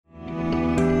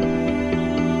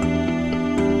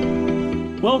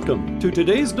Welcome to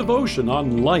today's devotion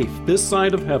on life this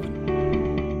side of heaven.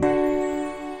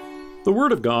 The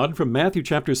Word of God from Matthew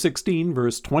chapter 16,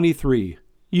 verse 23.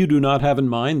 You do not have in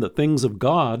mind the things of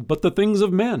God, but the things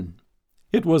of men.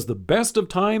 It was the best of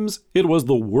times, it was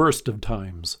the worst of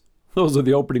times. Those are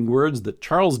the opening words that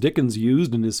Charles Dickens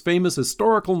used in his famous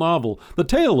historical novel, The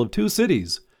Tale of Two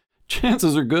Cities.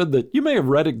 Chances are good that you may have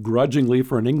read it grudgingly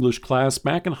for an English class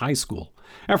back in high school.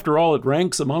 After all, it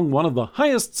ranks among one of the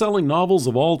highest-selling novels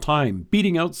of all time,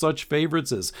 beating out such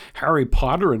favorites as Harry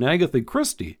Potter and Agatha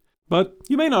Christie. But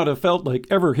you may not have felt like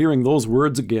ever hearing those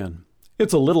words again.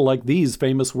 It's a little like these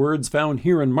famous words found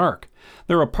here in Mark.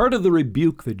 They're a part of the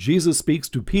rebuke that Jesus speaks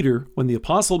to Peter when the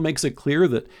apostle makes it clear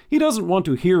that he doesn't want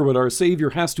to hear what our Savior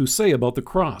has to say about the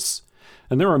cross.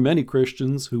 And there are many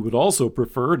Christians who would also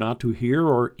prefer not to hear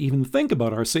or even think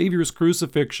about our Savior's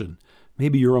crucifixion.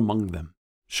 Maybe you're among them.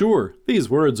 Sure, these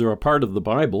words are a part of the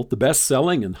Bible, the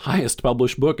best-selling and highest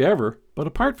published book ever, but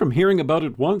apart from hearing about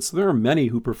it once, there are many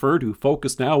who prefer to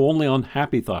focus now only on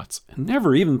happy thoughts and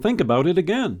never even think about it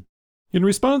again. In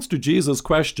response to Jesus'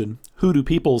 question, "Who do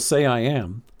people say I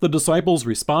am?" the disciples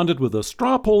responded with a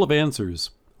straw poll of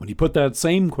answers. When he put that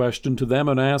same question to them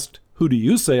and asked, "Who do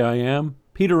you say I am?"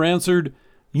 Peter answered,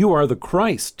 "You are the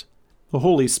Christ." The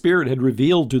Holy Spirit had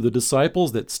revealed to the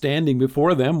disciples that standing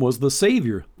before them was the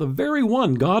Savior, the very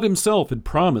one God himself had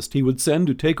promised he would send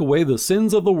to take away the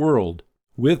sins of the world.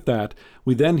 With that,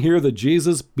 we then hear that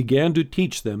Jesus began to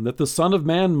teach them that the Son of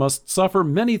Man must suffer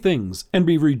many things and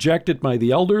be rejected by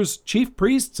the elders, chief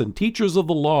priests, and teachers of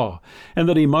the law, and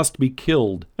that he must be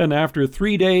killed, and after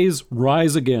 3 days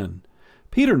rise again.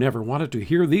 Peter never wanted to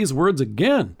hear these words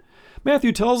again.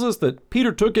 Matthew tells us that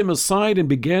Peter took him aside and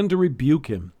began to rebuke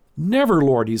him. "Never,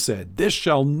 Lord," he said, "this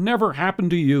shall never happen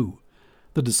to you."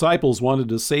 The disciples wanted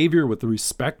a Savior with the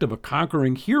respect of a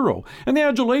conquering hero and the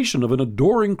adulation of an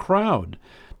adoring crowd.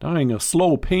 Dying a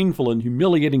slow, painful, and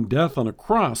humiliating death on a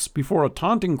cross before a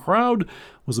taunting crowd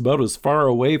was about as far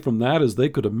away from that as they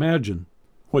could imagine.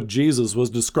 What Jesus was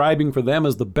describing for them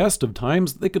as the best of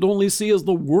times, they could only see as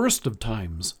the worst of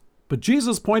times. But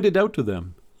Jesus pointed out to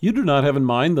them, "You do not have in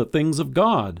mind the things of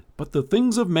God, but the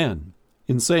things of men."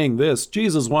 In saying this,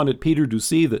 Jesus wanted Peter to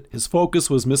see that his focus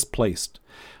was misplaced.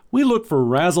 We look for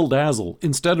razzle-dazzle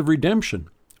instead of redemption.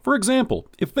 For example,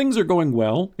 if things are going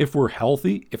well, if we're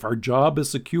healthy, if our job is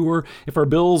secure, if our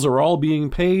bills are all being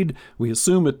paid, we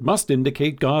assume it must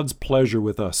indicate God's pleasure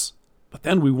with us. But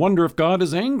then we wonder if God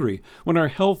is angry when our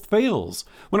health fails,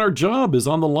 when our job is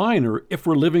on the line, or if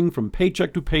we're living from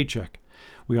paycheck to paycheck.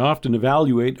 We often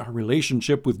evaluate our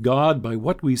relationship with God by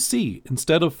what we see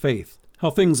instead of faith, how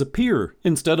things appear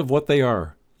instead of what they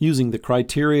are, using the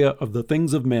criteria of the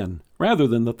things of men rather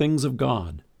than the things of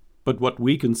God. But what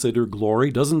we consider glory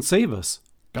doesn't save us.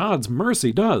 God's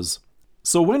mercy does.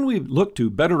 So when we look to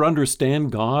better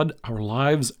understand God, our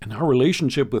lives, and our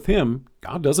relationship with Him,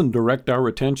 God doesn't direct our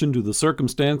attention to the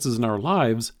circumstances in our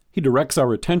lives. He directs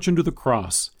our attention to the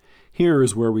cross. Here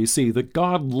is where we see that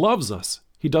God loves us.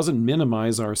 He doesn't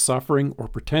minimize our suffering or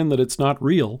pretend that it's not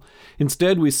real.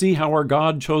 Instead, we see how our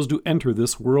God chose to enter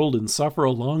this world and suffer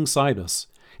alongside us.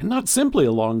 And not simply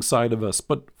alongside of us,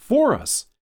 but for us.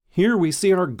 Here we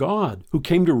see our God, who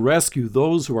came to rescue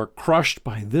those who are crushed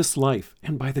by this life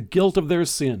and by the guilt of their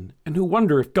sin, and who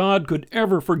wonder if God could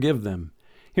ever forgive them.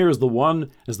 Here is the one,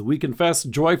 as we confess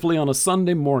joyfully on a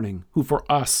Sunday morning, who for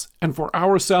us and for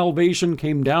our salvation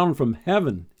came down from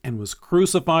heaven and was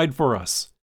crucified for us.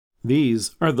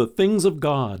 These are the things of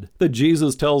God that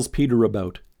Jesus tells Peter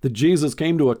about, that Jesus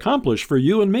came to accomplish for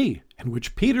you and me, and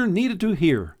which Peter needed to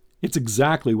hear. It's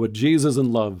exactly what Jesus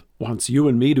in love wants you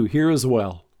and me to hear as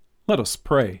well. Let us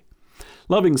pray.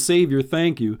 Loving Savior,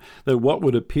 thank you that what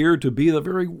would appear to be the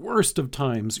very worst of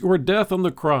times, your death on the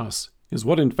cross, is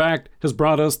what in fact has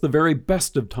brought us the very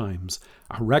best of times,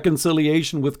 our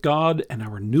reconciliation with God and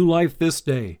our new life this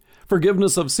day,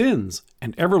 forgiveness of sins,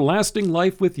 and everlasting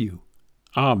life with you.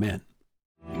 Amen.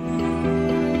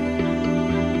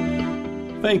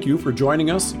 Thank you for joining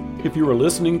us. If you are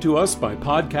listening to us by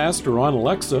podcast or on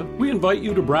Alexa, we invite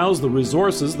you to browse the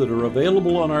resources that are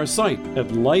available on our site at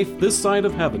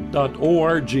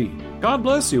lifethissideofheaven.org. God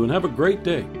bless you and have a great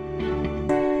day.